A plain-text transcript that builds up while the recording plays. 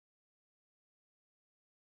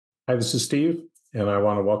Hi, this is Steve, and I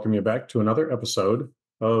want to welcome you back to another episode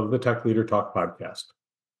of the Tech Leader Talk podcast.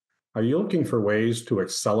 Are you looking for ways to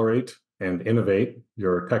accelerate and innovate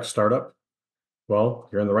your tech startup? Well,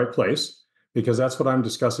 you're in the right place because that's what I'm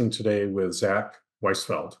discussing today with Zack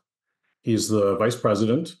Weisfeld. He's the Vice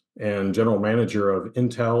President and General Manager of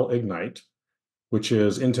Intel Ignite, which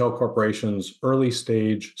is Intel Corporation's early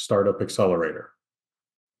stage startup accelerator.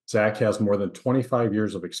 Zack has more than 25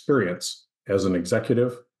 years of experience as an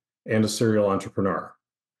executive and a serial entrepreneur.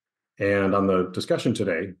 And on the discussion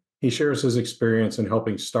today, he shares his experience in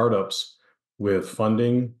helping startups with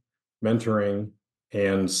funding, mentoring,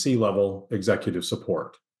 and C-level executive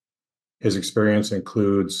support. His experience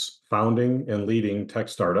includes founding and leading tech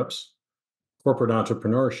startups, corporate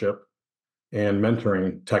entrepreneurship, and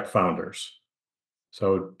mentoring tech founders.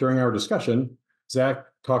 So during our discussion, Zack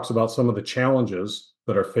talks about some of the challenges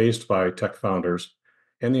that are faced by tech founders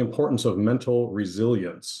and the importance of mental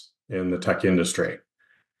resilience in the tech industry.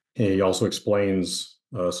 He also explains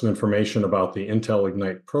some information about the Intel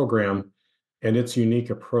Ignite program and its unique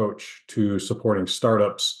approach to supporting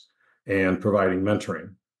startups and providing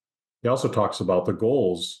mentoring. He also talks about the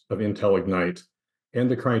goals of Intel Ignite and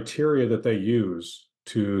the criteria that they use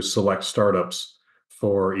to select startups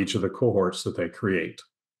for each of the cohorts that they create.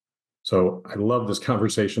 So I love this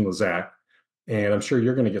conversation with Zack, and I'm sure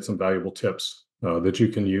you're going to get some valuable tips that you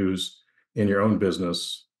can use in your own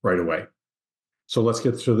business right away. So let's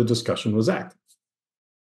get through the discussion with Zack.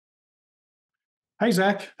 Hi,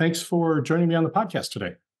 Zack. Thanks for joining me on the podcast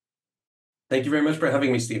today. Thank you very much for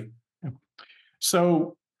having me, Steve.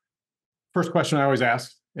 So, first question I always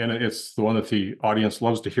ask, and it's the one that the audience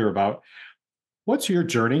loves to hear about. What's your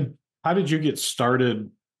journey? How did you get started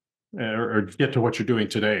or get to what you're doing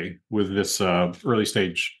today with this early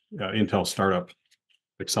stage Intel startup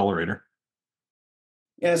accelerator?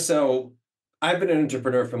 Yeah, so I've been an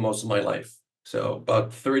entrepreneur for most of my life. So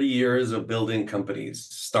about 30 years of building companies,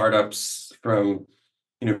 startups from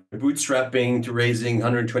bootstrapping to raising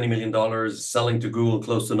 $120 million, selling to Google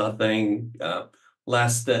close to nothing.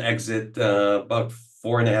 Last exit about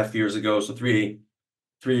 4.5 years ago, so three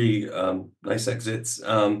nice exits.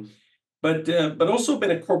 But also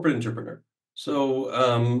been a corporate entrepreneur.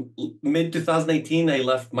 So mid 2018, I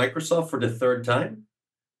left Microsoft for the third time.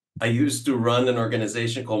 I used to run an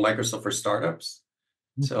organization called Microsoft for Startups.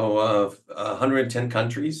 So 110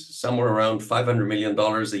 countries, somewhere around $500 million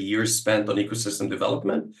a year spent on ecosystem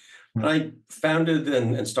development. And I founded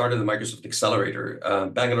and started the Microsoft Accelerator,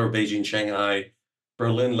 Bangalore, Beijing, Shanghai,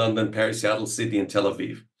 Berlin, London, Paris, Seattle, Sydney, and Tel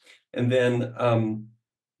Aviv. And then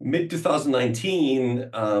mid 2019,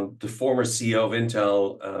 the former CEO of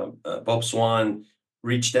Intel, Bob Swan,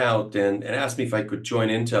 reached out and asked me if I could join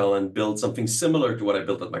Intel and build something similar to what I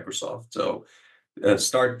built at Microsoft. So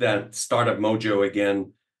start that startup mojo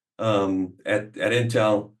again at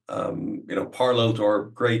Intel, parallel to our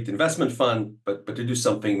great investment fund, but to do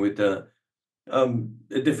something with a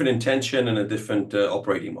different intention and a different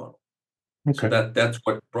operating model. Okay. So that's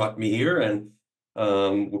what brought me here, and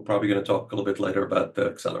we're probably going to talk a little bit later about the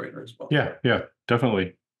accelerator as well. Yeah,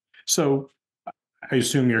 definitely. So I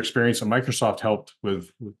assume your experience at Microsoft helped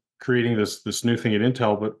with creating this new thing at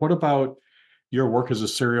Intel, but what about your work as a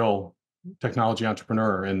serial technology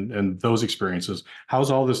entrepreneur and those experiences?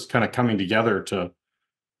 How's all this kind of coming together to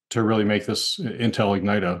really make this Intel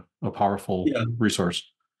Ignite a powerful resource?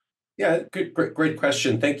 Yeah, great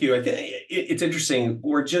question. Thank you. I think it's interesting.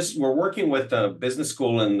 We're working with a business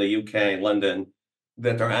school in the UK, London,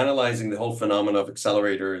 that are analyzing the whole phenomenon of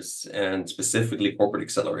accelerators and specifically corporate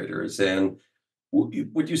accelerators. And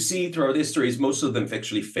what you see throughout history is most of them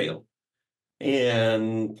actually fail.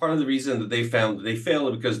 And part of the reason that they fail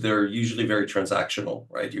is because they're usually very transactional,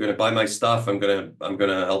 right? You're going to buy my stuff. I'm going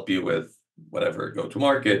to help you with whatever, go to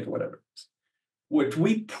market, whatever. What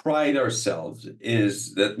we pride ourselves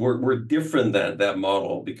is that we're different than that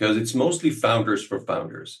model because it's mostly founders for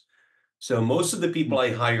founders. So most of the people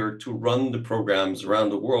I hire to run the programs around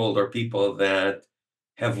the world are people that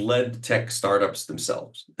have led tech startups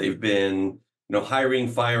themselves. They've been hiring,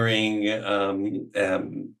 firing,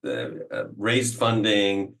 raised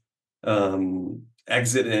funding,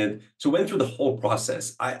 exited. So went through the whole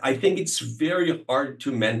process. I think it's very hard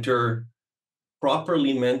to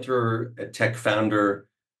properly mentor a tech founder,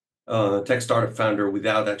 tech startup founder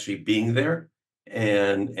without actually being there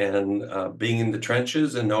and being in the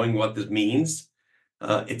trenches and knowing what this means.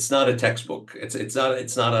 It's not a textbook. It's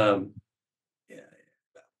not a.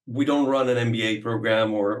 We don't run an MBA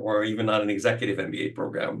program or even not an executive MBA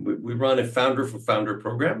program. We run a founder for founder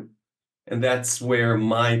program. And that's where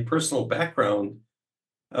my personal background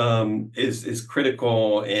is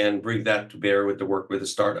critical, and bring that to bear with the work with the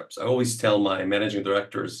startups. I always tell my managing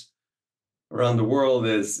directors around the world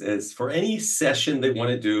is for any session they want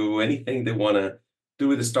to do, anything they want to do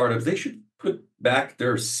with the startups, they should put back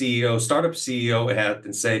their startup CEO hat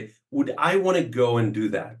and say, would I want to go and do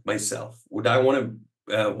that myself? Would I want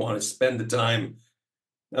to spend the time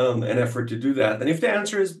and effort to do that? And if the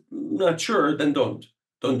answer is not sure, then don't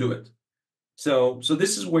do it. So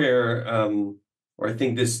this is where I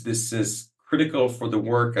think this is critical for the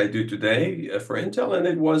work I do today for Intel, and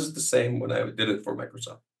it was the same when I did it for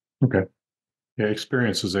Microsoft. Okay. Yeah,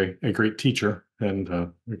 experience is a great teacher,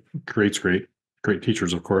 and it creates great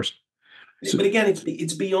teachers, of course. So, But again,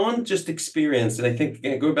 it's beyond just experience, and I think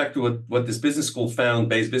going back to what this Bayes Business School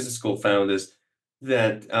found is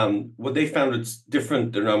that what they found is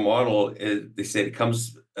different than our model. They said it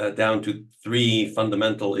comes down to three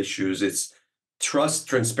fundamental issues: it's trust,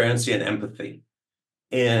 transparency, and empathy.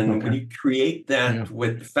 And when okay. you create that Yeah.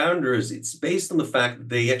 with founders, it's based on the fact that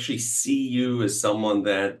they actually see you as someone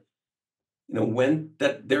that went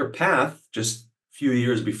their path just a few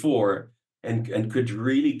years before, and could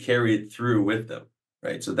really carry it through with them,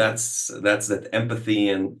 right? So that's that empathy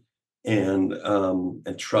and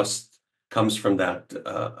trust comes from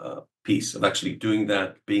that piece of actually doing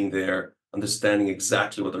that, being there, understanding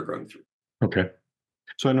exactly what they're going through. Okay.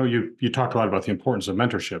 So I know you talked a lot about the importance of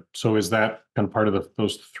mentorship. So is that kind of part of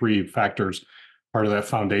those three factors, part of that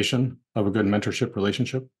foundation of a good mentorship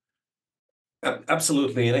relationship?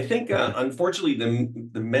 Absolutely, and I think Okay. unfortunately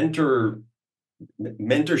the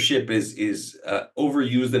mentorship is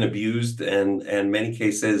overused and abused, and many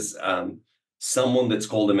cases someone that's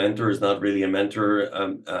called a mentor is not really a mentor.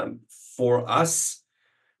 For us,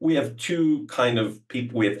 we have two kind of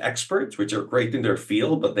people. We have experts, which are great in their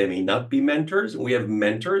field, but they may not be mentors. And we have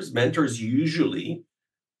mentors. Mentors usually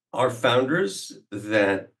are founders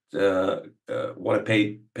that want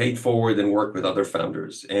to pay forward and work with other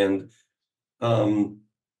founders. And um,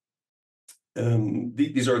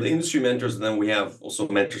 these are the industry mentors, and then we have also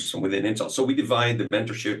mentors from within Intel. So we divide the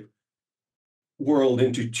mentorship world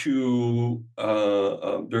into two. There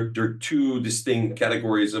are two distinct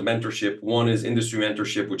categories of mentorship. One is industry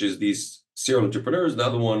mentorship, which is these serial entrepreneurs. The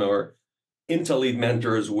other one are Intel lead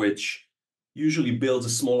mentors, which usually builds a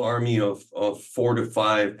small army of 4 to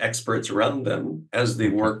 5 experts around them as they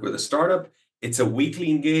Okay. work with a startup. It's a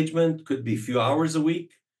weekly engagement, could be a few hours a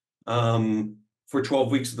week, for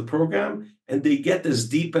 12 weeks of the program, and they get as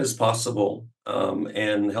deep as possible,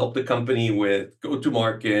 and help the company with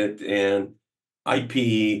go-to-market and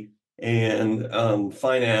IP and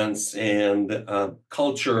finance and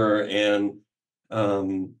culture and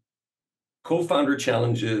um, co-founder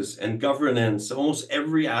challenges and governance, almost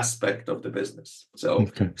every aspect of the business. So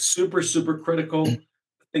Okay. super, super critical.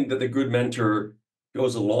 I think that the good mentor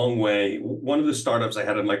goes a long way. One of the startups I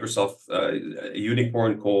had at Microsoft, a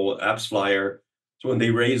unicorn called AppsFlyer. So when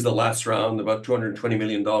they raised the last round, about $220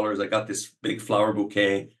 million, I got this big flower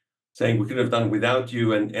bouquet saying we could have done without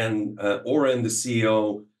you. And Oren, the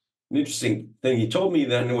CEO, an interesting thing he told me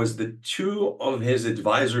then was that two of his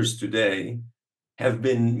advisors today have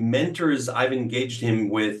been mentors I've engaged him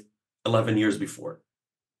with 11 years before,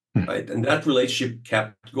 Hmm. right? And that relationship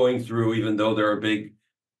kept going through, even though they're a big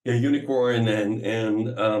unicorn,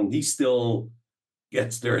 and he still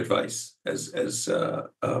gets their advice as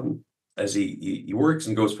he works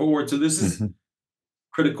and goes forward. So this is Mhm.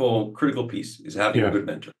 critical piece is having a Yeah. good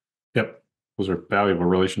mentor. Yep. Those are valuable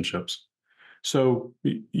relationships. So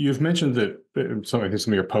you've mentioned that I think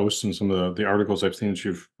some of your posts and some of the articles I've seen that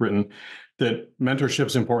you've written, that mentorship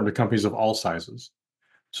is important to companies of all sizes.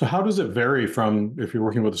 So how does it vary from if you're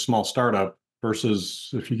working with a small startup versus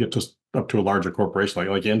if you get to up to a larger corporation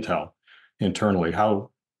like Intel internally?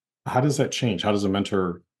 How does that change? How does a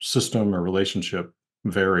mentor system or relationship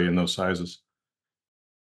vary in those sizes?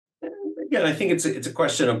 Again, I think it's a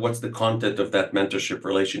question of what's the content of that mentorship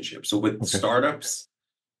relationship. So with Okay. startups,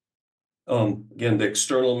 again, the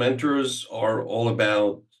external mentors are all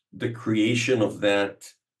about the creation of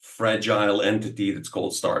that fragile entity that's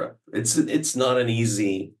called startup. It's not an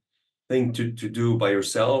easy thing to do by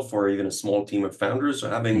yourself or even a small team of founders. So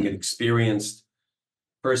having an Mhm. experienced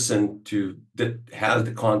person that has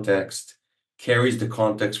the context, carries the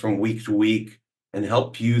context from week to week, and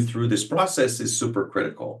help you through this process is super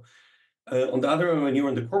critical. On the other hand, when you're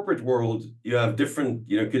in the corporate world, you have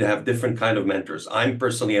could have different kind of mentors. I'm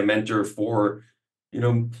personally a mentor for,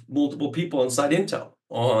 multiple people inside Intel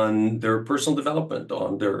on their personal development,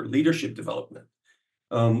 on their leadership development.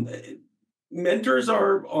 Um, Mentors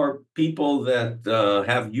are people that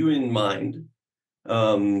have you in mind,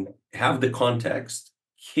 have the context,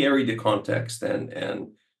 carry the context,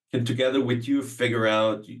 and can together with you figure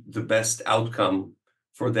out the best outcome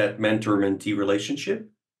for that mentor-mentee relationship,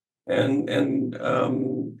 and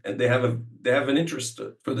they have an interest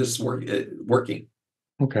for this working.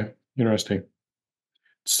 Okay, interesting.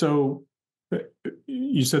 So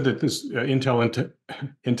you said that this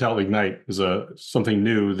Intel Ignite is something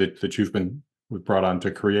new that you've been brought on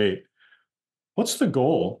to create. What's the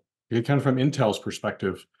goal, kind of from Intel's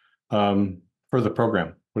perspective, for the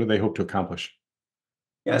program? What do they hope to accomplish?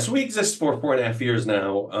 Yeah, so we exist for 4.5 years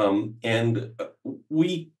now, and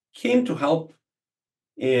we came to help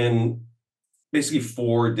in basically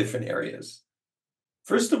 4 different areas.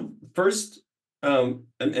 First, and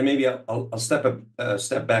maybe I'll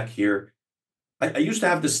step back here. I used to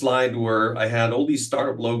have this slide where I had all these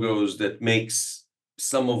startup logos that makes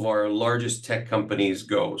some of our largest tech companies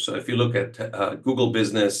go. So if you look at Google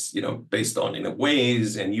business, based on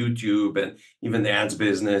Waze and YouTube and even the ads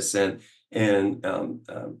business and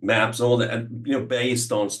maps, all that,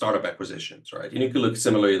 based on startup acquisitions, right? And you can look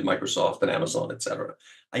similarly at Microsoft and Amazon, et cetera.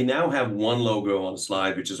 I now have one logo on the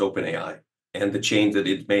slide, which is OpenAI, and the change that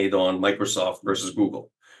it made on Microsoft versus Google,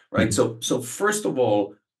 right? Mm-hmm. So first of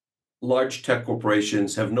all, large tech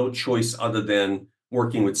corporations have no choice other than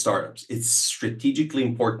working with startups. It's strategically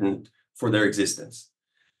important for their existence.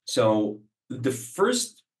 So the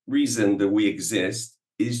first reason that we exist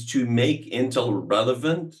is to make Intel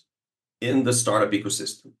relevant in the startup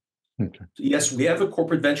ecosystem. Okay. Yes, we have a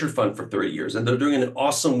corporate venture fund for 30 years, and they're doing an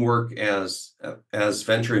awesome work as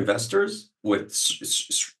venture investors with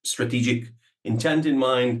strategic intent in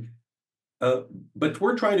mind. But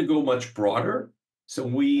we're trying to go much broader. So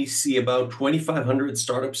we see about 2,500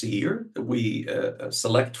 startups a year that we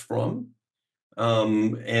select from,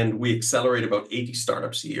 and we accelerate about 80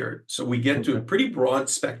 startups a year. So we get to a pretty broad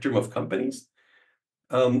spectrum of companies.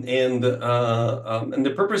 And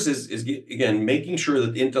the purpose is again making sure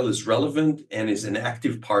that Intel is relevant and is an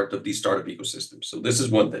active part of these startup ecosystems. So this is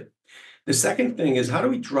one thing. The second thing is, how do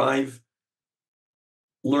we drive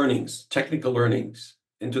learnings, technical learnings,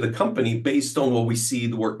 into the company based on what we see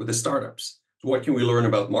the work with the startups? So what can we learn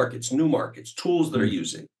about markets, new markets, tools that are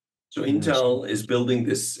using? So Intel is building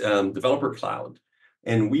this developer cloud,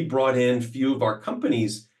 and we brought in a few of our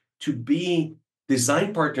companies to be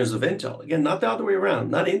design partners of Intel. Again, not the other way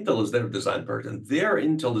around. Not Intel is their design partner. They're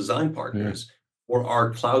Intel design partners for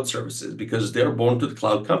our cloud services because they're born to the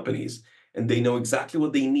cloud companies and they know exactly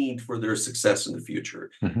what they need for their success in the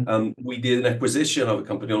future. We did an acquisition of a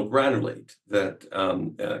company called Granulate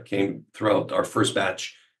that came throughout our first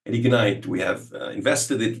batch at Ignite. We have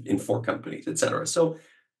invested it in 4 companies, et cetera. So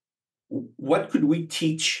what could we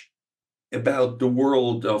teach about the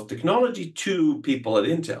world of technology to people at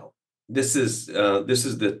Intel? This is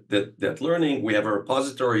that learning. We have a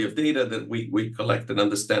repository of data that we collect and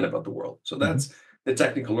understand about the world. So that's the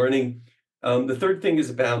technical learning. The third thing is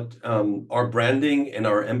about our branding and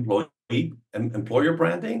our employer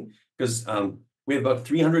branding, because we have about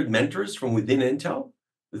 300 mentors from within Intel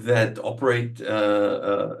that operate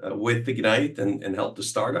with Ignite and help the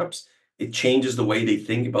startups. It changes the way they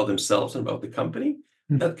think about themselves and about the company.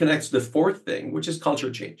 That connects to the fourth thing, which is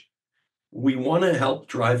culture change. We want to help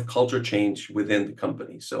drive culture change within the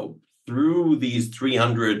company. So through these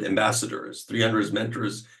 300 ambassadors, 300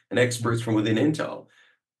 mentors and experts from within Intel,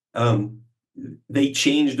 they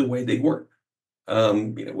change the way they work. I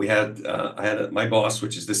had my boss,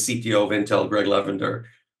 which is the CTO of Intel, Greg Lavender,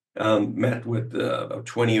 met with about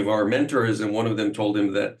 20 of our mentors, and one of them told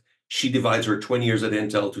him that she divides her 20 years at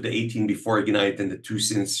Intel to the 18 before Ignite and the 2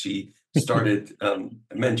 since she started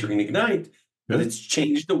mentoring Ignite. But it's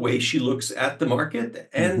changed the way she looks at the market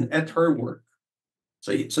and at her work.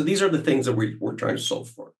 So these are the things that we're trying to solve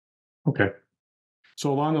for. Okay.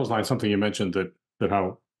 So along those lines, something you mentioned that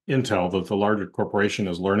how Intel, the larger corporation,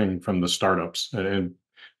 is learning from the startups and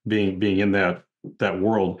being in that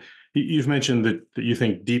world. You've mentioned that you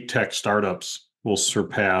think deep tech startups will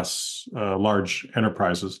surpass large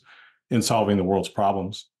enterprises in solving the world's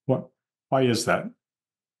problems. Why is that?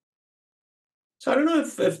 So I don't know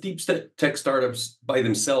if deep tech startups by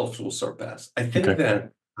themselves will surpass. I think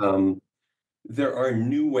that there are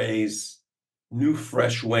new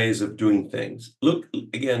fresh ways of doing things. Look,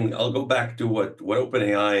 again, I'll go back to what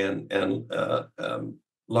OpenAI and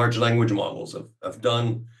large language models have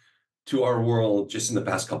done to our world just in the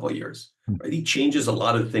past couple of years. Right? It changes a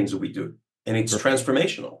lot of things that we do, and it's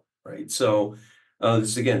transformational, right? So this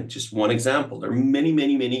is, again, just one example. There are many,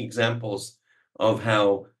 many, many examples of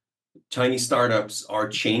how tiny startups are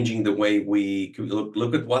changing the way we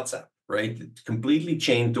look at WhatsApp, right? It completely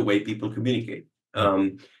changed the way people communicate.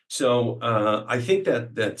 So I think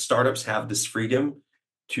that startups have this freedom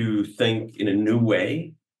to think in a new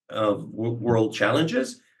way world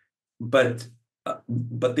challenges, but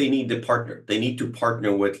they need to partner. They need to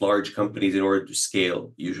partner with large companies in order to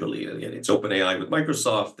scale. Usually, it's OpenAI with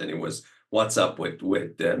Microsoft, and it was WhatsApp with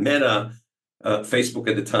Meta, Facebook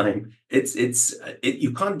at the time.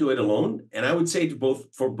 You can't do it alone. And I would say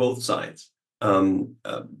for both sides,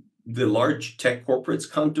 the large tech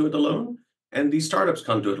corporates can't do it alone, and these startups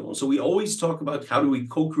can't do it alone. So we always talk about how do we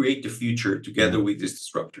co-create the future together with these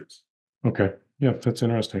disruptors. Okay. Yeah, that's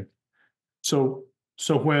interesting. So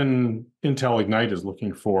when Intel Ignite is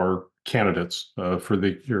looking for candidates for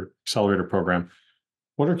your accelerator program,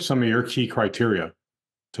 what are some of your key criteria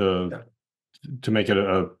to make it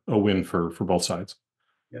a win for both sides?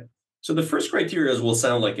 Yeah. So the first criteria will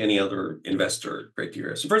sound like any other investor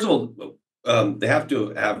criteria. So first of all, they have to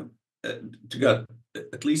have to get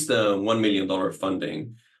at least a $1 million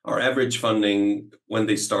funding. Our average funding when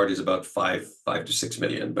they start is about $5 to $6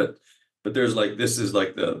 million, but there's this is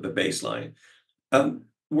the baseline.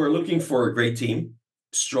 We're looking for a great team,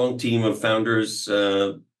 strong team of founders.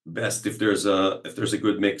 Best if there's a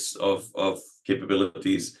good mix of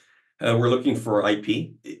capabilities. We're looking for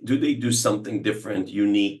IP. Do they do something different,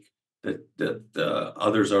 unique that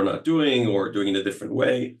others are not doing, or doing in a different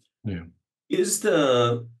way? Yeah. Is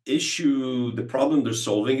the problem they're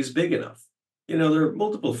solving is big enough? There are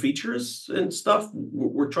multiple features and stuff.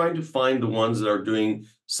 We're trying to find the ones that are doing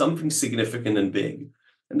something significant and big.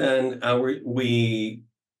 And then we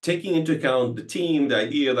taking into account the team, the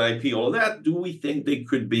idea, the IP, all of that, do we think they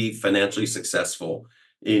could be financially successful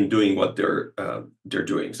in doing what they're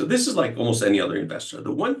doing? So this is like almost any other investor.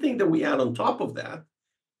 The one thing that we add on top of that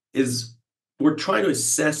is we're trying to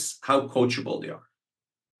assess how coachable they are.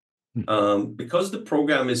 Because the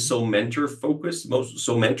program is so mentor focused,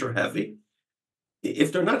 so mentor heavy,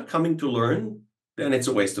 if they're not coming to learn, then it's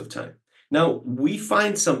a waste of time. Now, we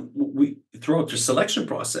find throughout the selection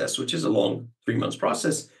process, which is a long 3 months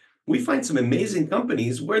process, we find some amazing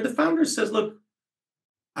companies where the founder says, look,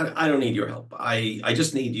 I don't need your help. I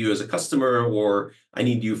just need you as a customer, or I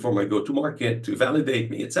need you for my go-to-market to validate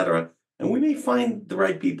me, etc. And we may find the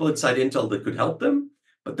right people inside Intel that could help them,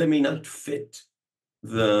 but they may not fit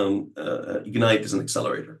the Ignite as an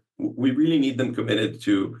accelerator. We really need them committed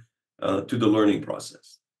to the learning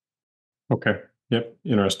process. Okay. Yep.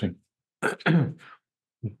 Interesting.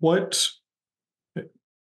 What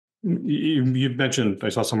you mentioned, I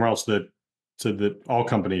saw somewhere else that said that all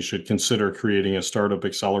companies should consider creating a startup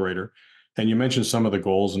accelerator, and you mentioned some of the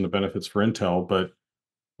goals and the benefits for Intel. But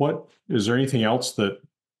what is there anything else that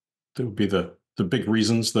would be the big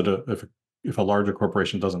reasons that if a larger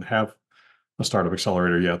corporation doesn't have a startup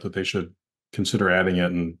accelerator yet, that they should consider adding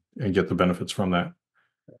it and get the benefits from that?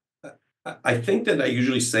 I think that I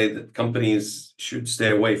usually say that companies should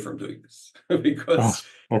stay away from doing this because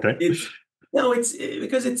okay.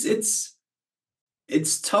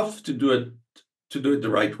 It's tough to do it the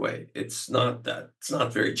right way. It's not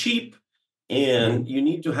very cheap, and you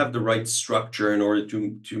need to have the right structure in order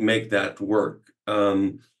to make that work.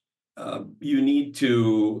 You need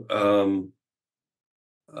to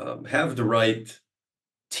have the right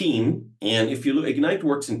team, and if you look, Ignite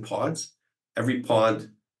works in pods. Every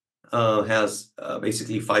pod has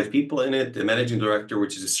basically 5 people in it: a managing director,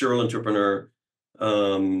 which is a serial entrepreneur,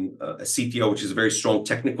 a CTO, which is a very strong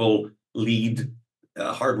technical lead,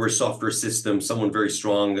 hardware, software system, someone very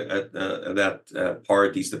strong at that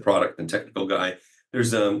part. He's the product and technical guy.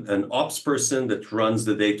 There's an ops person that runs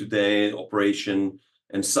the day-to-day operation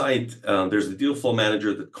and site. There's the deal flow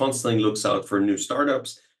manager that constantly looks out for new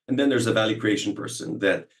startups. And then there's a value creation person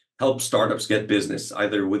that help startups get business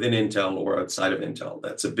either within Intel or outside of Intel.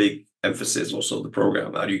 That's a big emphasis also of the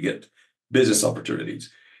program. How do you get business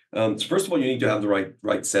opportunities? So first of all, you need to have the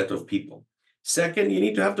right set of people. Second, you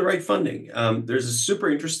need to have the right funding. There's a super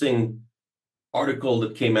interesting article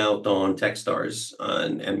that came out on Techstars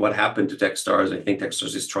and what happened to Techstars. I think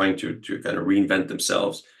Techstars is trying to kind of reinvent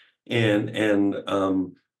themselves. And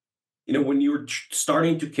when you're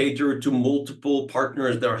starting to cater to multiple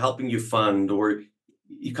partners that are helping you fund, or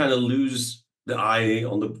you kind of lose the eye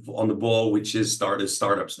on the ball, which is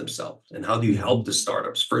startups themselves, and how do you help the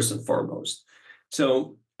startups first and foremost.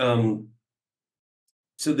 So the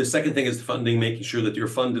second thing is the funding, making sure that you're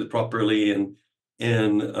funded properly and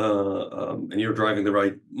you're driving the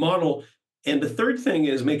right model. And the third thing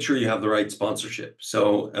is make sure you have the right sponsorship.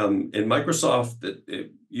 So in Microsoft,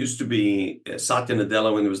 it used to be Satya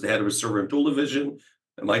Nadella when he was the head of a server and tool division,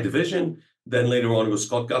 my division. Then later on, it was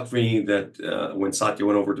Scott Guthrie that when Satya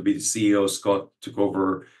went over to be the CEO, Scott took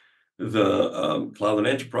over the cloud and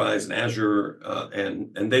enterprise and Azure.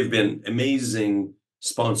 And they've been amazing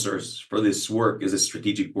sponsors for this work as a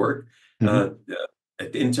strategic work.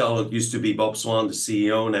 At Intel, it used to be Bob Swan, the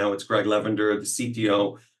CEO. Now it's Greg Levender, the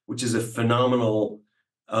CTO, which is a phenomenal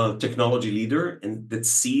technology leader and that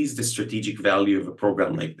sees the strategic value of a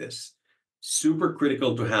program like this. Super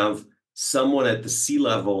critical to have someone at the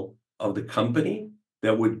C-level of the company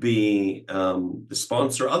that would be the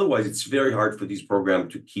sponsor. Otherwise, it's very hard for these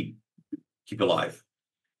programs to keep alive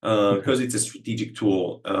because it's a strategic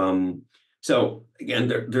tool. So again,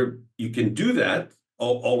 you can do that,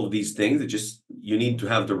 all of these things. It just, you need to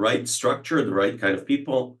have the right structure, the right kind of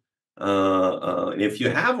people. And if you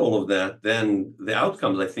have all of that, then the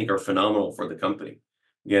outcomes, I think, are phenomenal for the company.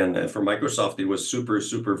 Again, for Microsoft, it was super,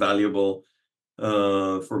 super valuable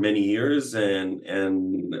for many years. And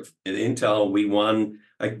at Intel, we won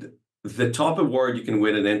like the top award you can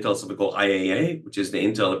win at Intel, something called IAA, which is the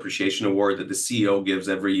Intel Appreciation Award that the CEO gives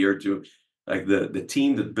every year to like the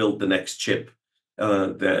team that built the next chip,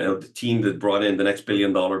 the team that brought in the next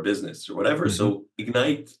billion-dollar business or whatever. Mm-hmm. So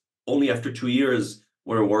Ignite, only after 2 years,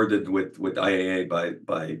 were awarded with IAA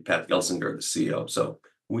by Pat Gelsinger, the CEO. So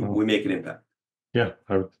we make an impact. Yeah,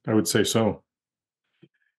 I would say so.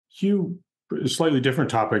 A slightly different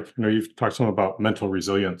topic. You've talked some about mental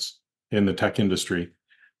resilience in the tech industry.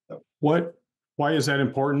 Why is that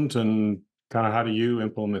important, and kind of how do you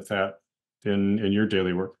implement that in your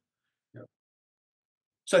daily work?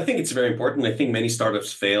 So I think it's very important. I think many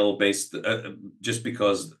startups fail based just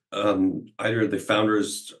because either the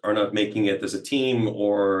founders are not making it as a team,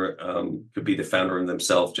 or could be the founder and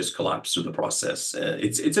themselves just collapse through the process.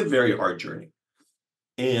 It's a very hard journey.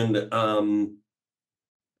 And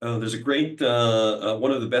there's a great,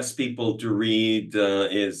 one of the best people to read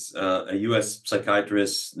is a US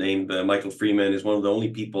psychiatrist named Michael Freeman. Is one of the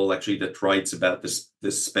only people actually that writes about this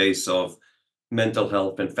space of mental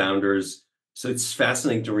health and founders. So it's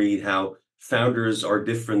fascinating to read how founders are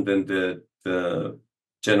different than the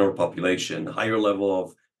general population. Higher level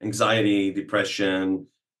of anxiety, depression,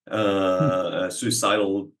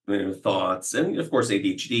 suicidal thoughts, and of course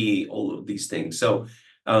ADHD, all of these things. So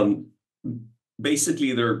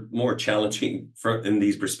basically, they're more challenging in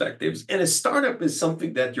these perspectives. And a startup is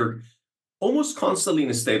something that you're almost constantly in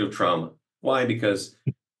a state of trauma. Why? Because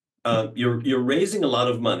you're raising a lot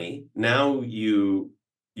of money. Now you're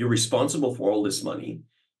responsible for all this money.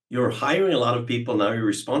 You're hiring a lot of people. Now you're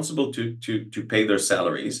responsible to pay their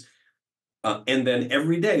salaries. And then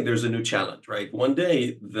every day there's a new challenge, right? One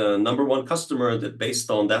day, the number one customer that based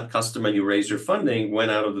on that customer you raise your funding went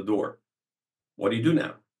out of the door. What do you do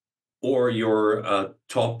now? Or your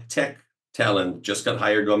top tech talent just got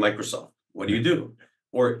hired by Microsoft. What do you do?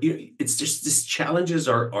 Or it's just these challenges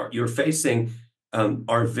you're facing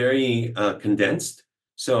are very condensed.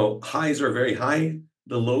 So highs are very high,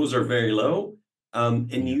 the lows are very low,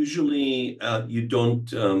 and usually you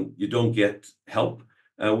don't get help.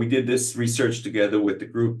 We did this research together with the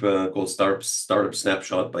group called Startup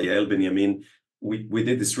Snapshot by Yael Benjamin. We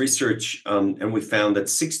did this research and we found that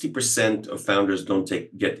 60% of founders don't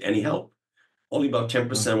get any help. Only about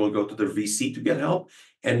 10% will go to their VC to get help.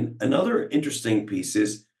 And another interesting piece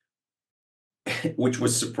is, which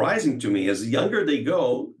was surprising to me, as younger they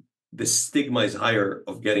go, the stigma is higher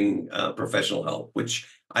of getting professional help, which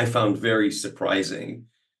I found very surprising.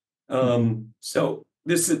 So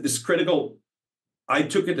this is critical. I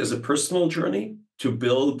took it as a personal journey to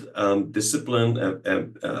build discipline,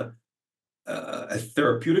 a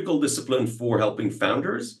therapeutical discipline for helping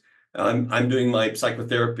founders. I'm doing my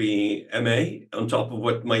psychotherapy MA on top of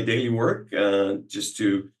what my daily work, just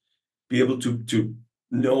to be able to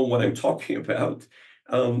know what I'm talking about.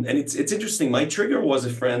 And it's interesting. My trigger was a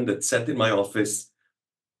friend that sat in my office,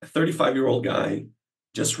 a 35-year-old guy,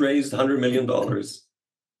 just raised $100 million.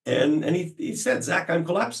 And he said, Zach, I'm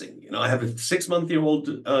collapsing. I have a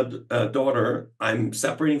 6-month-old daughter. I'm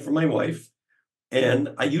separating from my wife. And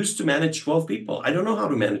I used to manage 12 people. I don't know how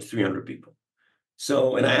to manage 300 people.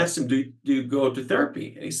 So, and I asked him, do you go to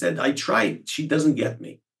therapy? And he said, I tried. She doesn't get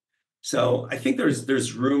me. So I think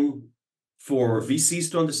there's room for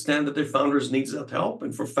VCs to understand that their founders need that help,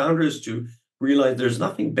 and for founders to realize there's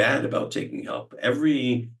nothing bad about taking help.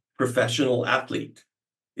 Every professional athlete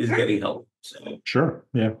is getting help. So. Sure.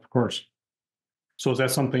 Yeah, of course. So is that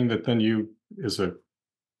something that then is an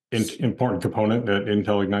important component at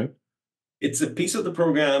Intel Ignite? It's a piece of the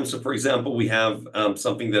program. So, for example, we have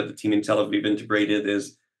something that the team in Tel Aviv integrated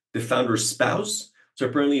is the founder's spouse. So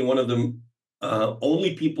apparently one of the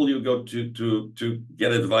only people you go to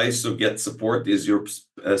get advice or get support is your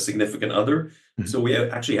significant other. Mm-hmm. So we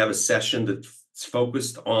actually have a session that's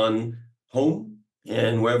focused on home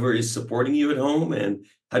and whoever is supporting you at home, and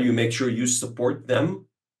how do you make sure you support them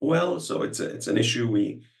well. So it's an issue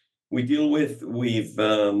we deal with.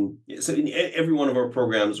 So in every one of our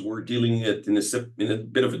programs, we're dealing it in a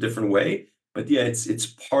bit of a different way. But yeah, it's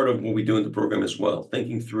part of what we do in the program as well,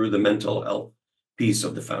 thinking through the mental health piece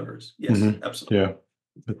of the founders. Yes, absolutely. Yeah,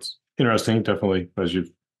 it's interesting. Definitely, as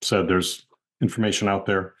you've said, there's information out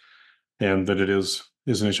there, and that it is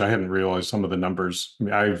an issue. I hadn't realized some of the numbers. I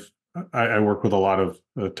mean, I work with a lot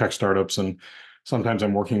of tech startups, and sometimes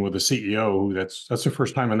I'm working with a CEO who that's their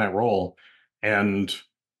first time in that role, and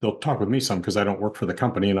they'll talk with me some because I don't work for the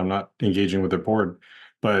company and I'm not engaging with their board,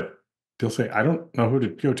 but they'll say, I don't know who to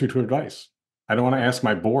go to advice. I don't want to ask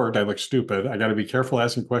my board. I look stupid. I got to be careful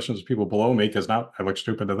asking questions of people below me because now I look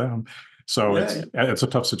stupid to them. So Yeah, it's a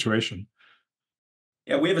tough situation.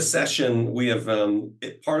 yeah. We have a session. We have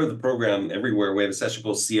part of the program everywhere. We have a session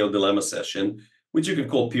called CEO Dilemma session, which you could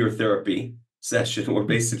call peer therapy session, where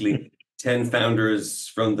basically 10 founders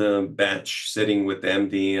from the batch sitting with the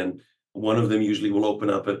MD, and one of them usually will open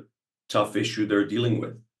up a tough issue they're dealing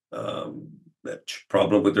with, that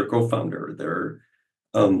problem with their co-founder, their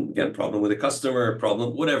again, problem with a customer,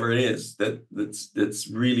 problem, whatever it is that's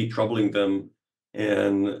really troubling them,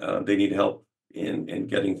 and they need help in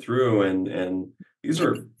getting through. And these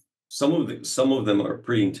are some of them are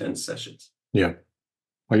pretty intense sessions. Yeah.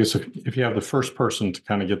 I guess if you have the first person to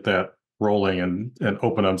kind of get that rolling and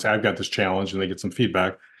open up and say, I've got this challenge, and they get some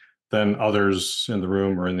feedback, then others in the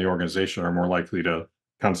room or in the organization are more likely to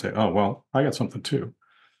kind of say, oh, well, I got something too.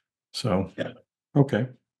 So, Yeah. okay,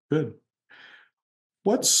 good.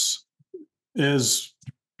 What's is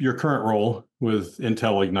your current role with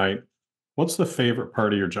Intel Ignite? What's the favorite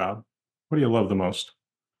part of your job? What do you love the most?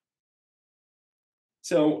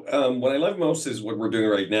 So what I love most is what we're doing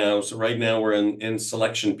right now. So right now we're in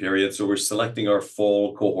selection period. So we're selecting our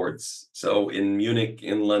fall cohorts. So in Munich,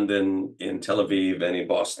 in London, in Tel Aviv, and in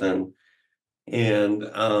Boston. And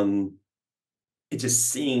it's just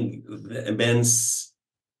seeing the immense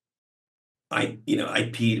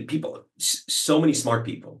IP people, so many smart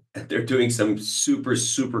people. They're doing some super,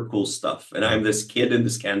 super cool stuff. And I'm this kid in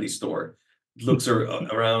this candy store, looks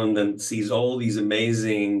around and sees all these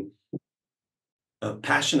amazing,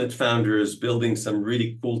 passionate founders building some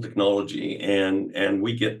really cool technology, and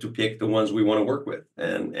we get to pick the ones we want to work with.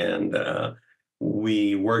 And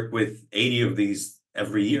we work with 80 of these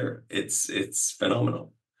every year. It's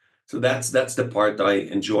phenomenal. So that's the part I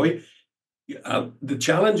enjoy. The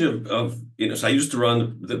challenge of so I used to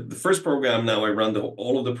run the first program. Now I run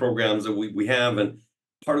all of the programs that we have, and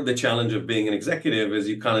part of the challenge of being an executive is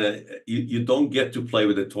you don't get to play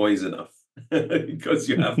with the toys enough because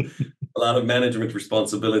you have a lot of management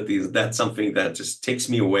responsibilities. That's something that just takes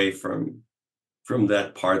me away from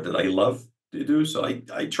that part that I love to do. So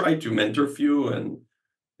I try to mentor a few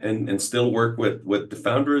and still work with the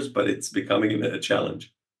founders, but it's becoming a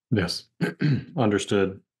challenge. Yes,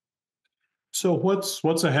 understood. So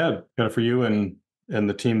what's ahead for you and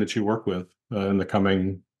the team that you work with in the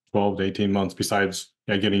coming 12 to 18 months, besides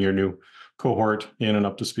getting your new cohort in and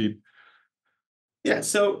up to speed? Yeah,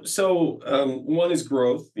 so one is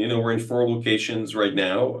growth. We're in 4 locations right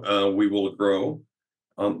now. We will grow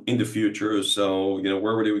in the future. So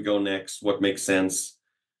where do we go next? What makes sense?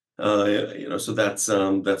 So that's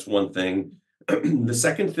one thing. The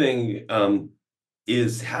second thing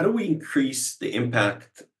is, how do we increase the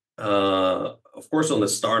impact, of course, on the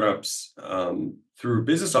startups, through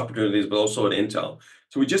business opportunities, but also at Intel.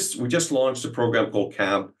 So we just launched a program called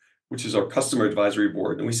CAB, which is our customer advisory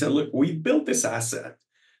board. And we said, look, we built this asset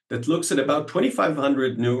that looks at about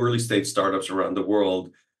 2,500 new early stage startups around the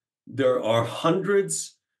world. There are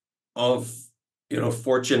hundreds of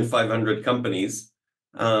Fortune 500 companies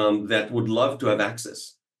that would love to have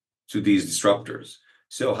access to these disruptors.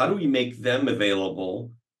 So how do we make them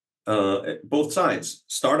available? Both sides.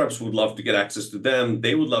 Startups would love to get access to them.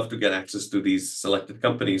 They would love to get access to these selected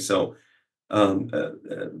companies. So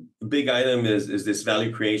a big item is this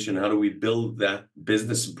value creation. How do we build that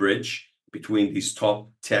business bridge between these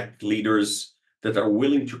top tech leaders that are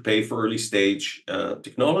willing to pay for early stage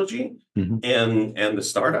technology and the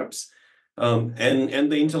startups, and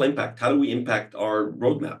the Intel impact? How do we impact our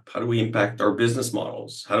roadmap? How do we impact our business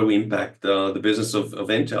models? How do we impact the business of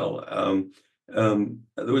Intel?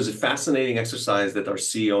 There was a fascinating exercise that our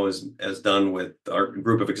CEO has done with our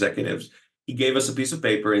group of executives. He gave us a piece of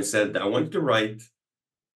paper and said, I want you to write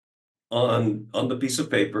on the piece of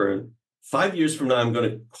paper, 5 years from now, I'm going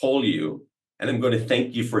to call you and I'm going to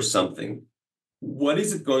thank you for something. What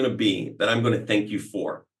is it going to be that I'm going to thank you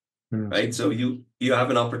for? Right? So you have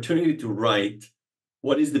an opportunity to write,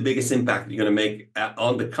 what is the biggest impact you're going to make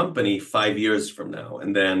on the company 5 years from now?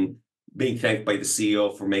 And then being thanked by the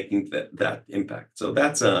CEO for making that impact. So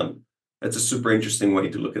that's that's a super interesting way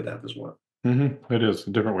to look at that as well. It is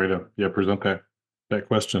a different way to present that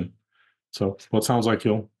question. So, well, it sounds like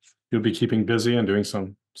you'll be keeping busy and doing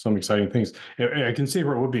some exciting things. I can see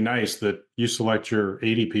where it would be nice that you select your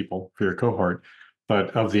 80 people for your cohort,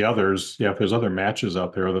 but of the others, yeah, if there's other matches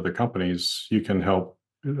out there, other companies, you can help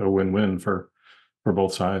a win-win for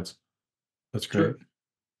both sides. That's great. Sure.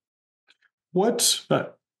 What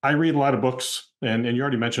I read a lot of books, and you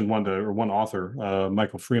already mentioned one author,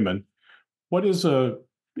 Michael Freeman. What is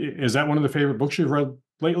that one of the favorite books you've read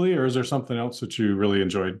lately, or is there something else that you really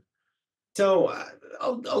enjoyed? So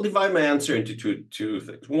I'll divide my answer into two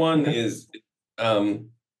things. One Okay. is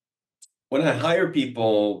when I hire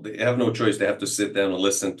people, they have no choice; they have to sit down and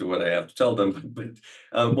listen to what I have to tell them. But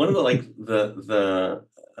one of the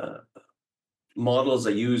models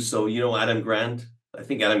I use. So Adam Grant. I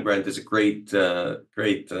think Adam Grant is a great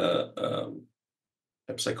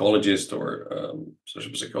psychologist or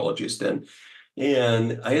social psychologist, and he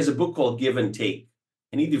has a book called Give and Take,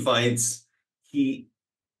 and he divides he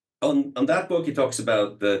on that book he talks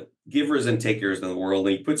about the givers and takers in the world,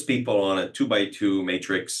 and he puts people on a 2x2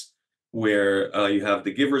 matrix where you have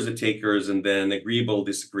the givers and takers, and then agreeable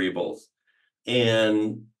disagreeables.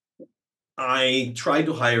 And I try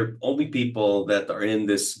to hire only people that are in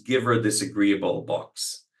this giver disagreeable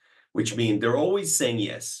box, which means they're always saying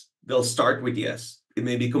yes. They'll start with yes. It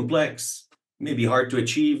may be complex, may be hard to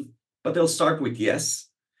achieve, but they'll start with yes.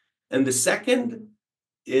 And the second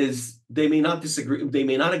is they may not disagree, they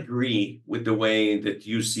may not agree with the way that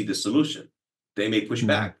you see the solution. They may push Mhm.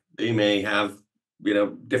 back. They may have,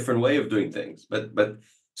 different way of doing things.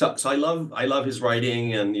 So I love his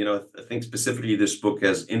writing, and I think specifically this book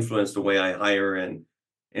has influenced the way I hire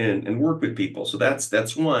and work with people. So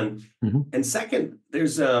that's one. Mhm. And second,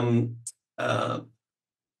 there's uh,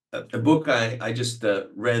 a book I just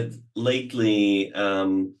read lately.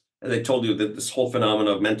 As I told you, that this whole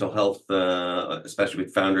phenomenon of mental health, especially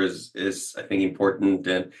with founders, is I think important.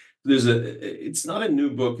 And it's not a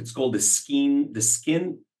new book. It's called The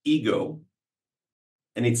Skin Ego,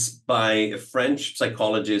 and it's by a French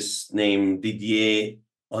psychologist named Didier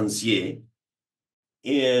Onzier.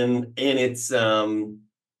 And it's I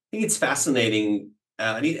think it's fascinating.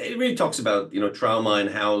 And it really talks about trauma and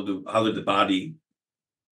how the body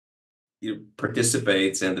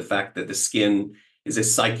participates, and the fact that the skin is a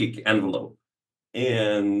psychic envelope,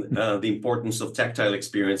 and the importance of tactile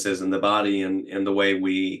experiences in the body, and the way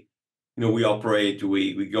we operate,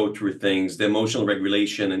 we go through things, the emotional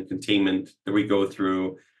regulation and containment that we go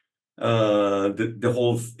through, the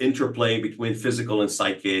whole interplay between physical and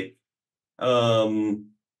psychic, um,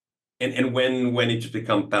 and when it should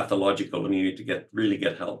become pathological and you need to really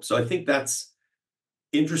get help. So I think that's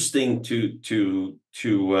interesting to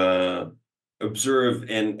observe,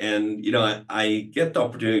 and I get the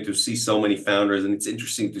opportunity to see so many founders, and it's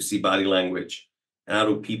interesting to see body language. How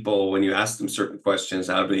do people, when you ask them certain questions,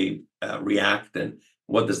 how do they react, and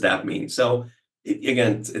what does that mean? So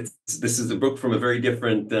again, this is a book from a very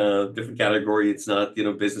different category. It's not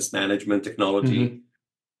business management technology, Mhm.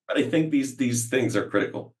 but I think these things are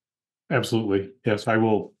critical. Absolutely. Yes, I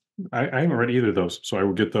will. I haven't read either of those, so I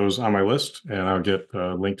will get those on my list, and I'll get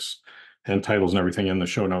links and titles and everything in the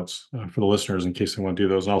show notes for the listeners in case they want to do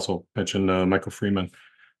those. And also mention Michael Freeman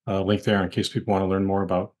link there in case people want to learn more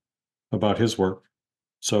about his work.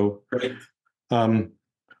 So, Great. um,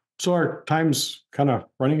 so our time's kind of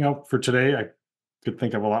running out for today. I could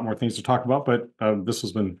think of a lot more things to talk about, but this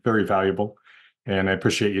has been very valuable, and I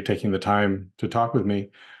appreciate you taking the time to talk with me.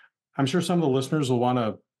 I'm sure some of the listeners will want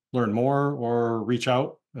to learn more or reach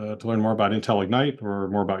out to learn more about Intel Ignite or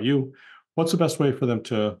more about you. What's the best way for them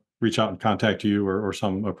to reach out and contact you or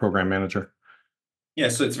some a program manager? Yeah,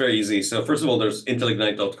 so it's very easy. So first of all, there's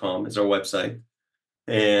intelignite.com is our website,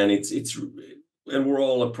 and and we're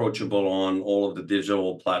all approachable on all of the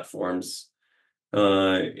digital platforms,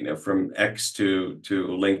 from X to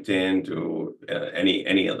LinkedIn to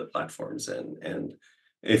any other platforms. And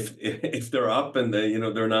if they're up and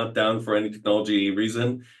they're not down for any technology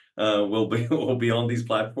reason, we'll be we'll be on these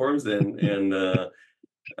platforms, and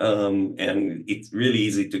it's really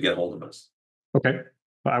easy to get hold of us. Okay.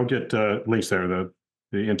 I'll get links there, the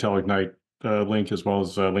Intel Ignite link, as well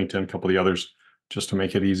as LinkedIn, a couple of the others, just to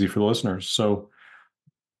make it easy for the listeners. So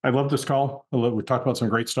I love this call. We talked about some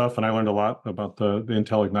great stuff, and I learned a lot about the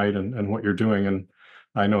Intel Ignite and what you're doing. And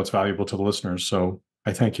I know it's valuable to the listeners. So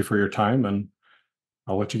I thank you for your time, and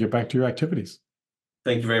I'll let you get back to your activities.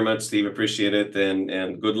 Thank you very much, Steve. Appreciate it,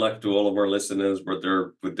 and good luck to all of our listeners with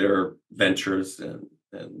their ventures, and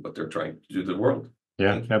what they're trying to do to the world.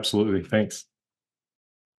 Yeah, Thank you. absolutely. Thanks.